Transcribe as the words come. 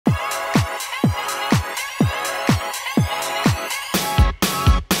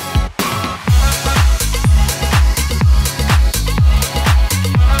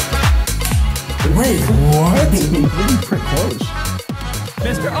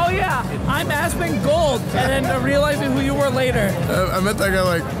oh yeah, I'm Esfand Gold, and then realizing who you were later. I met that guy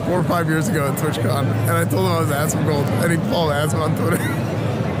like 4 or 5 years ago at TwitchCon, and I told him I was Esfand Gold, and he followed Esfand on Twitter.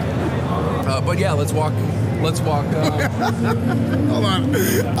 But yeah, let's walk. Hold on,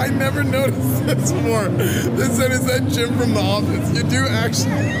 I never noticed this before. This is that Jim from The Office. You do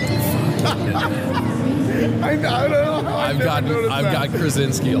actually. I don't know how I've got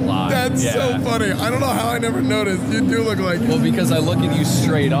Krasinski a lot. That's so funny. I don't know how I never noticed. You do look like. Well, because I look at you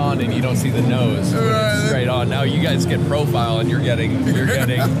straight on and you don't see the nose. Right. Straight on. Now you guys get profile and you're getting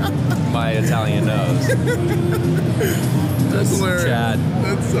my Italian nose. That's hilarious. Chad.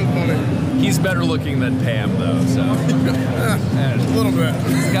 That's so funny. He's better looking than Pam though. So a little bit.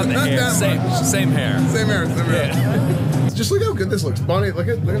 He's got the hair. Same hair. Same hair. Yeah. Just look how good this looks. Bonnie, look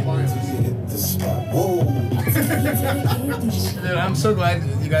at Bonnie. Dude, I'm so glad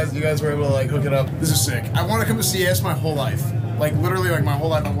you guys were able to like hook it up. This is sick. I want to come to CES my whole life. Like literally, like my whole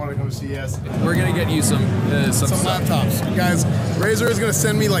life, I want to come to CES. We're gonna get you some laptops, guys. Razer is gonna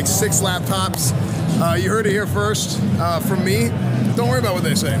send me like 6 laptops. You heard it here first from me. Don't worry about what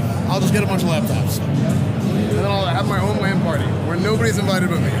they say. I'll just get a bunch of laptops, and then I'll have my own LAN party where nobody's invited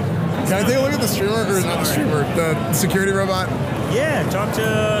but me. Can I take a look at the streamer, or not the streamer, the security robot? Yeah, talk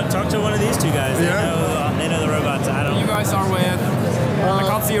to one of these two guys. Yeah. They know the robots. I don't. You guys are with. I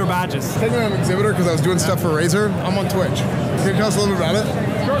can't see your badges. Take me on exhibitor because I was doing stuff for Razer. I'm on Twitch. Can you tell us a little bit about it?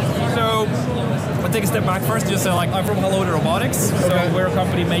 Sure. So, I'll take a step back first. Just like I'm from Halodi Robotics. So we're a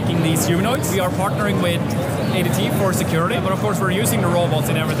company making these humanoids. We are partnering with ADT for security, but of course we're using the robots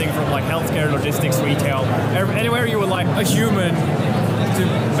in everything from like healthcare, logistics, retail, anywhere you would like a human to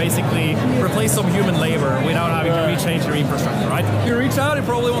basically replace some human labor without having to rechange your infrastructure, right? If you reach out, they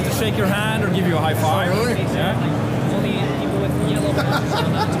probably want to shake your hand or give you a high five. Oh, really? Yeah. Only people with yellow badges are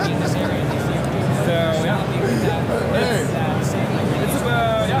allowed to be in this area. So yeah. Hey.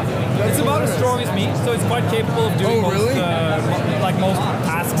 It's about as strong as me, so it's quite capable of doing most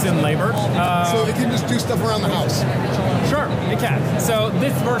tasks in labor. So it can just do stuff around the house? Sure, it can. So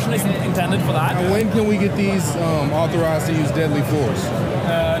this version isn't intended for that. And when can we get these authorized to use deadly force?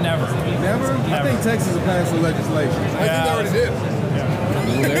 Never. Never? I think Texas has passed some legislation. I think they already did.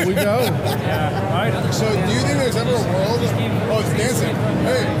 Well, there we go. Yeah, right. So do you think there's ever a world? Oh, it's dancing.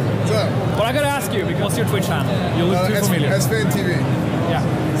 Hey, what's up? But I gotta ask you, what's your Twitch handle? You look too familiar. EsfandTV. Yeah.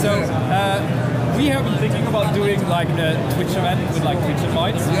 So we have been thinking about doing like a Twitch event with like Twitch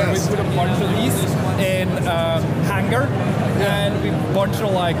invites. Yes. We put a bunch of these in hangar, and we bunch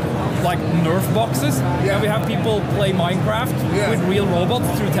of like Nerf boxes. Yeah. And we have people play Minecraft with real robots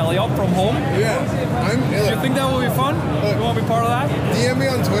through teleop from home. Yeah. Do you think that will be fun? You want to be part of that? DM me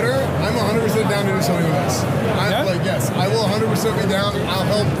on Twitter. I'm 100% down to do something with this. Yes, I will 100% be down. I'll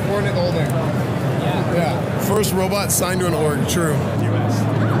help coordinate the whole thing. Yeah. First robot signed to an org. True.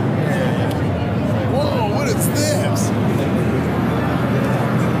 Whoa, what is this?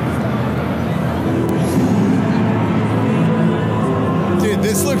 Dude,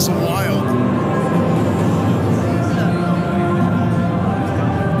 this looks wild.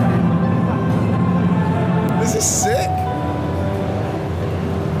 This is sick.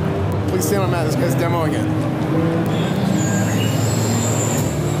 Please stand on Matt. This guy's demo again.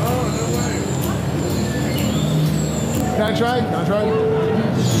 Oh, no way. Can I try?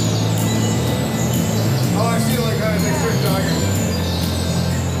 Oh, I see like an extra jogger.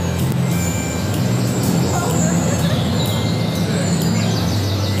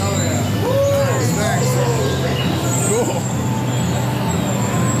 Oh yeah. Nice, thanks. Cool.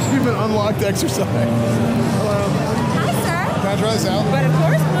 You've been unlocked exercise. Hello. Hi, sir. Can I try this out? But of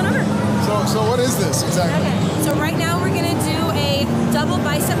course, come on over. So what is this exactly? Okay. So right now we're gonna do a double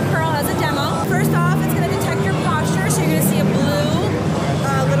bicep curl as a demo. First off, it's gonna detect your posture, so you're gonna see a blue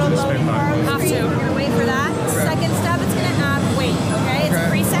little loading bar. Have to. You're gonna wait for that. Okay. Second step, it's gonna add weight. Okay. It's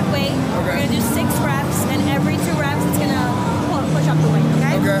a preset weight. We're gonna do 6 reps, and every 2 reps, it's gonna push up the weight.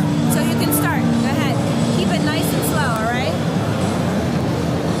 Okay. Okay. So you can start. Go ahead. Keep it nice and slow. All right.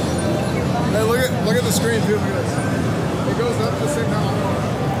 Hey, look at the screen too. Look at this. It goes up at the same time.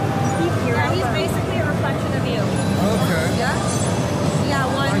 He's basically a reflection of you. Okay. Yeah. Yeah.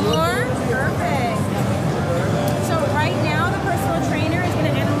 One more. Perfect. So right now, the personal trainer is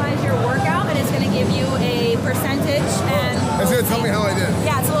going to analyze your workout, and it's going to give you a percentage. And it's going to tell me how I did.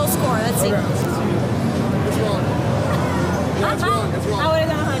 Yeah, it's a little score. Let's see. Okay. It's wrong. Yeah, it's wrong. It's wrong. I would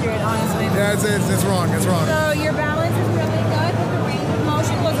have done 100, honestly. Yeah, it's wrong. It's wrong. So your balance is really good, but the range of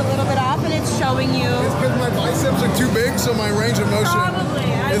motion was a little bit off, and it's showing you. It's because my biceps are too big, so my range of motion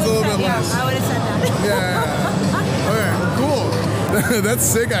is a little bit less. I would have said that. Yeah. Okay, cool. That's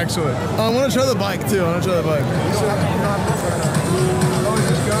sick, actually. I want to try the bike, too. Oh, it's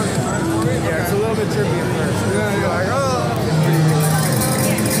just gone?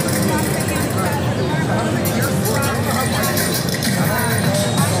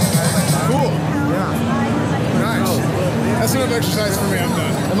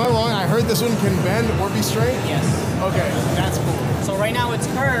 straight, this one can bend or be straight? Yes. Okay, that's cool. So right now it's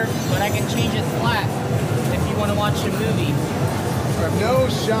curved, but I can change it flat if you want to watch a movie. No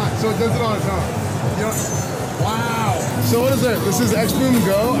shot. So it does it on its own. You know, wow. So what is it? This is X-Boom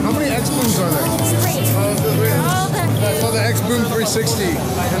Go. How many X-Booms are there? 3. I saw the X-Boom 360 in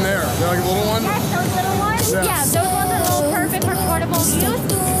there. They're like a little one? Yes, those little ones? Yeah. Yeah, those ones are a little perfect for portable use.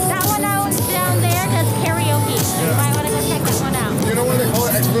 That one out down there does karaoke. So you might want to go check that one out. You know why they call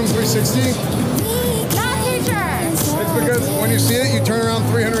it X-Boom 360? Not too sure. It's because when you see it, you turn around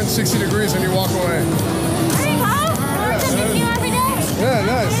 360 degrees and you walk away. There you go. Learn something new every day. Yeah,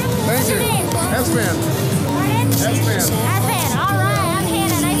 nice. Thank What's you. your name? Esfand. Pardon? Esfand. Esfand. All right. I'm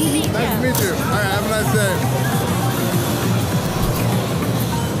Hannah. Nice to meet you. Nice to meet you. All right, have a nice day.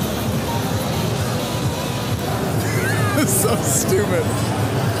 It's so stupid.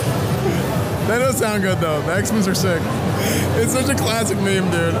 They don't sound good though. The X-Men are sick. It's such a classic meme,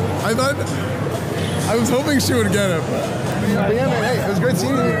 dude. I was hoping she would get it. But yeah, man, hey, it was great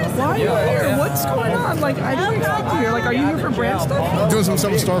seeing you here. Why are you here? What's going on? Like, I didn't expect you here. Like, are you here for brand stuff? Doing some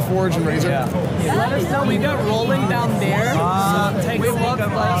stuff with Starforge and Razor. Let us know. We got rolling down there. Take a look. Let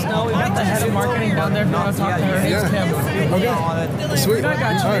us know. We got the head of marketing down there. If you want to talk to her, it's Kim. Okay. Sweet. I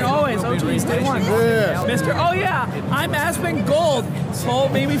got you. All Always. OG, stay one. Yeah. Mr. Oh, yeah. I'm Aspen Gold. So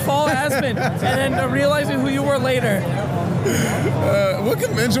made me follow Aspen. And then realizing who you were later. What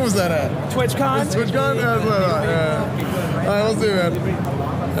convention was that at? TwitchCon? TwitchCon? All right, let's do it, man.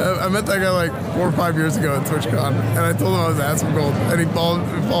 I met that guy like 4 or 5 years ago at TwitchCon, and I told him I was Aspen Gold, and he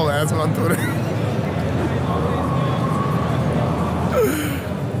followed Aspen on Twitter.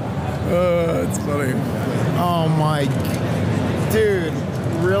 It's funny. Oh my, dude,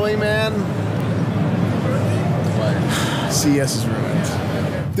 really, man? CES is ruined.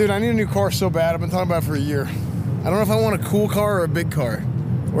 Dude, I need a new car so bad. I've been talking about it for a year. I don't know if I want a cool car or a big car,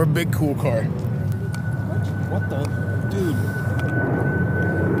 or a big cool car. What the, dude?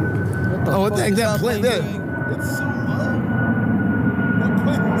 What the heck that plane did? It's so low. What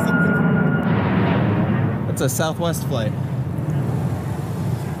plane is that? It's a Southwest flight.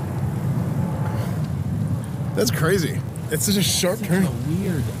 That's crazy. It's such a sharp turn.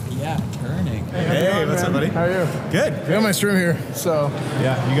 Weird, turning. Hey, what's up, buddy? How are you? Good. We have my stream here, so.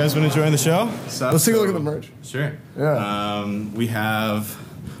 Yeah, you guys been enjoying the show? Let's take a look at the merch. Sure. Yeah. We have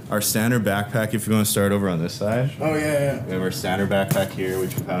our standard backpack, if you want to start over on this side. Oh, yeah. We have our standard backpack here,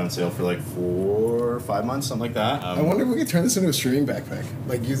 which we've had on sale for like 4 or 5 months, something like that. I wonder if we could turn this into a streaming backpack.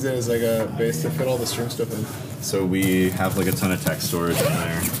 Like, use it as like a base to fit all the stream stuff in. So we have like a ton of tech storage in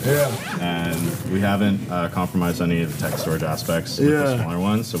there. Yeah. And we haven't compromised any of the tech storage aspects with the smaller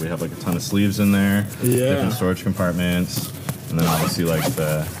ones. So we have like a ton of sleeves in there. Yeah. Different storage compartments. And then obviously like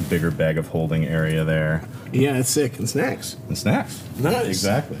the bigger bag of holding area there. Yeah, it's sick. And snacks. And snacks. Nice.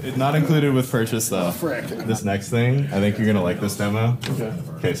 Exactly. Not included with purchase though. Oh, frick. This next thing, I think you're gonna like this demo. Okay.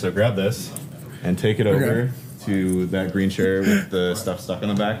 Okay, so grab this and take it over to that green chair with the stuff stuck on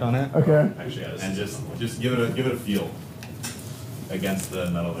the back on it. Okay. And just give it a feel against the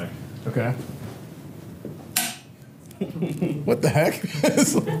metal there. Okay. What the heck?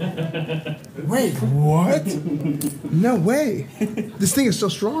 Wait, what? No way. This thing is so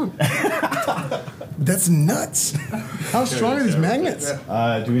strong. That's nuts. How strong are these magnets?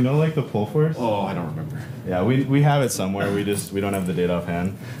 Do we know like the pull force? Oh, I don't remember. Yeah, we have it somewhere. We don't have the data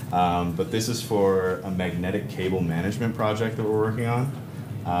offhand. But this is for a magnetic cable management project that we're working on.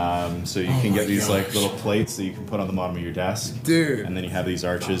 So you can get these like little plates that you can put on the bottom of your desk. Dude. And then you have these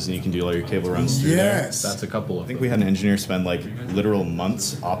arches and you can do all your cable runs through there. That's a couple of. I think we had an engineer spend like literal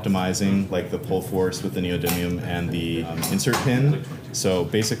months optimizing like the pull force with the neodymium and the insert pin. So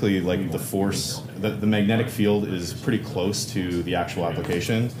basically like the force, the magnetic field is pretty close to the actual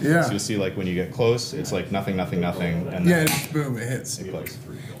application. Yeah. So you'll see like when you get close, it's like nothing, nothing, nothing. And Yeah, then just boom, it hits. it clicks.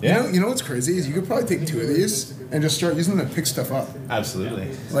 Yeah. You know what's crazy is you could probably take 2 of these and just start using them to pick stuff up. Absolutely.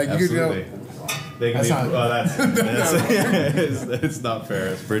 Like, you could go- They can That's be, not- it's not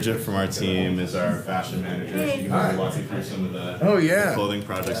fair. Bridget from our team is our fashion manager. She can walk you through some of the, the clothing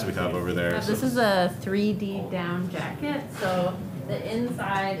projects we have over there. This is a 3D down jacket, so the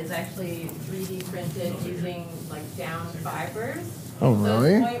inside is actually 3D printed using like down fibers. Oh,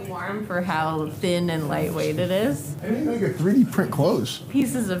 really? So it's quite warm for how thin and lightweight it is. I didn't make a 3D print clothes.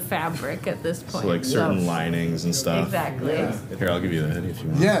 Pieces of fabric at this point. So like certain linings and stuff. Exactly. Here, I'll give you the hoodie if you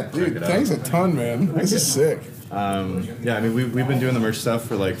want. Yeah, dude, thanks a ton, man. This is sick. Yeah, I mean, we've been doing the merch stuff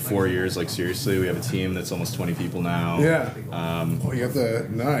for like 4 years, like seriously. We have a team that's almost 20 people now. Yeah. Oh, you have the,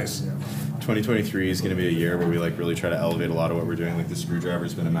 nice. 2023 is going to be a year where we like really try to elevate a lot of what we're doing. Like the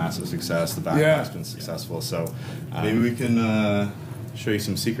screwdriver's been a massive success. The backpack's been successful. So maybe we can show you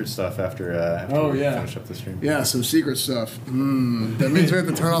some secret stuff after we finish up the stream. Yeah, some secret stuff. That means we have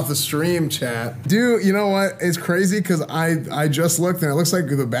to turn off the stream, chat. Dude, you know what? It's crazy because I just looked and it looks like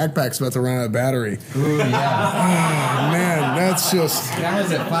the backpack's about to run out of battery. Ooh, yeah. Oh, man, that's just...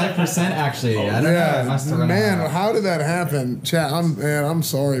 Camera's at 5% actually. I don't know. It must have run out. How did that happen? Chat, I'm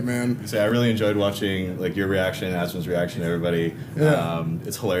sorry, man. So I really enjoyed watching like your reaction, Asman's reaction, everybody. Yeah.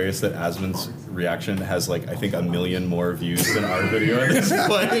 It's hilarious that Asman's reaction has like I think 1 million more views than our video at this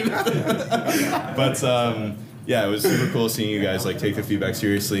point. But yeah, it was super cool seeing you guys like take the feedback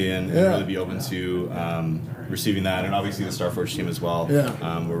seriously and really be open to receiving that, and obviously the Starforge team as well.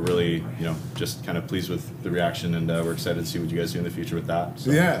 Yeah. We're really just kind of pleased with the reaction, and we're excited to see what you guys do in the future with that.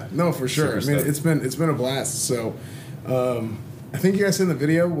 So, yeah, no, for sure. I mean, it's been a blast. So. I think you guys in the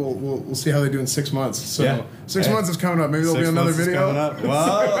video. We'll see how they do in 6 months. So 6 months is coming up. Maybe there'll be another video.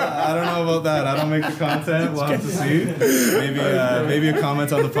 Well, I don't know about that. I don't make the content. We'll have to see. Maybe a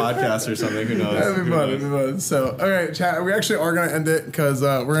comment on the podcast or something. Who knows? That'd be fun. So, all right, chat. We actually are gonna end it because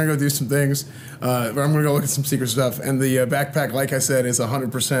we're gonna go do some things. I'm gonna go look at some secret stuff. And the backpack, like I said, is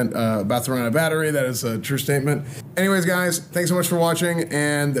 100% about to run out of battery. That is a true statement. Anyways, guys, thanks so much for watching,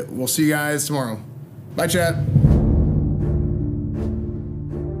 and we'll see you guys tomorrow. Bye, chat.